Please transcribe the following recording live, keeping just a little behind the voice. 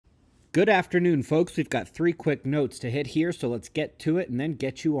Good afternoon, folks. We've got 3 quick notes to hit here, so let's get to it and then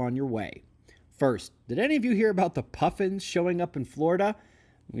get you on your way. First, did any of you hear about the puffins showing up in Florida?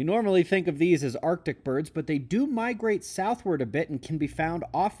 We normally think of these as Arctic birds, but they do migrate southward a bit and can be found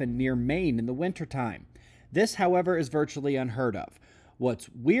often near Maine in the wintertime. This, however, is virtually unheard of. What's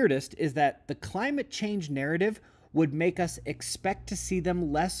weirdest is that the climate change narrative would make us expect to see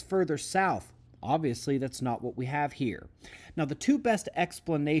them less further south. Obviously, that's not what we have here. Now, the 2 best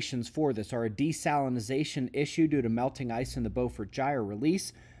explanations for this are a desalinization issue due to melting ice in the Beaufort Gyre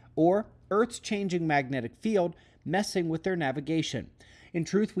release, or Earth's changing magnetic field messing with their navigation. In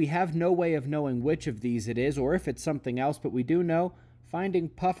truth, we have no way of knowing which of these it is, or if it's something else, but we do know finding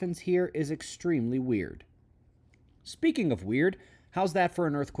puffins here is extremely weird. Speaking of weird, how's that for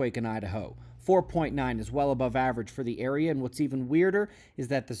an earthquake in Idaho? 4.9 is well above average for the area, and what's even weirder is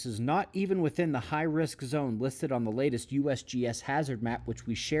that this is not even within the high-risk zone listed on the latest USGS hazard map, which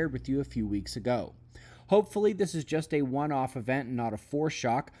we shared with you a few weeks ago. Hopefully, this is just a one-off event and not a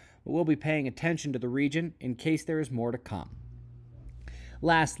foreshock, but we'll be paying attention to the region in case there is more to come.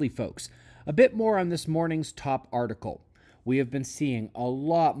 Lastly, folks, a bit more on this morning's top article. We have been seeing a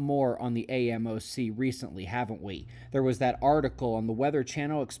lot more on the AMOC recently, haven't we? There was that article on the Weather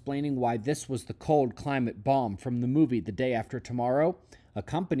Channel explaining why this was the cold climate bomb from the movie The Day After Tomorrow,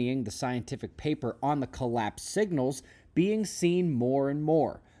 accompanying the scientific paper on the collapse signals being seen more and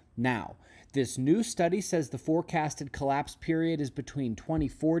more. Now, this new study says the forecasted collapse period is between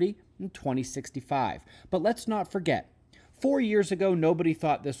 2040 and 2065. But let's not forget, 4 years ago, nobody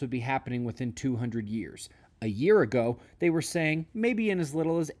thought this would be happening within 200 years. A year ago, they were saying maybe in as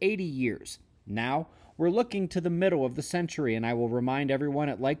little as 80 years. Now, we're looking to the middle of the century, and I will remind everyone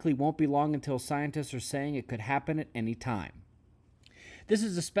it likely won't be long until scientists are saying it could happen at any time. This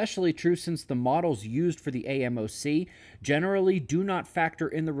is especially true since the models used for the AMOC generally do not factor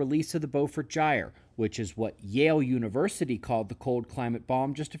in the release of the Beaufort Gyre, which is what Yale University called the cold climate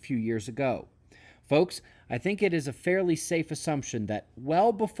bomb just a few years ago. Folks, I think it is a fairly safe assumption that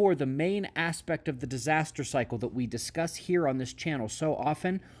well before the main aspect of the disaster cycle that we discuss here on this channel so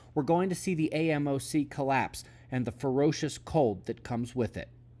often, we're going to see the AMOC collapse and the ferocious cold that comes with it.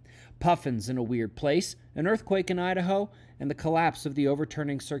 Puffins in a weird place, an earthquake in Idaho, and the collapse of the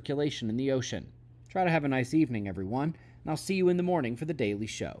overturning circulation in the ocean. Try to have a nice evening, everyone, and I'll see you in the morning for the Daily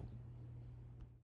Show.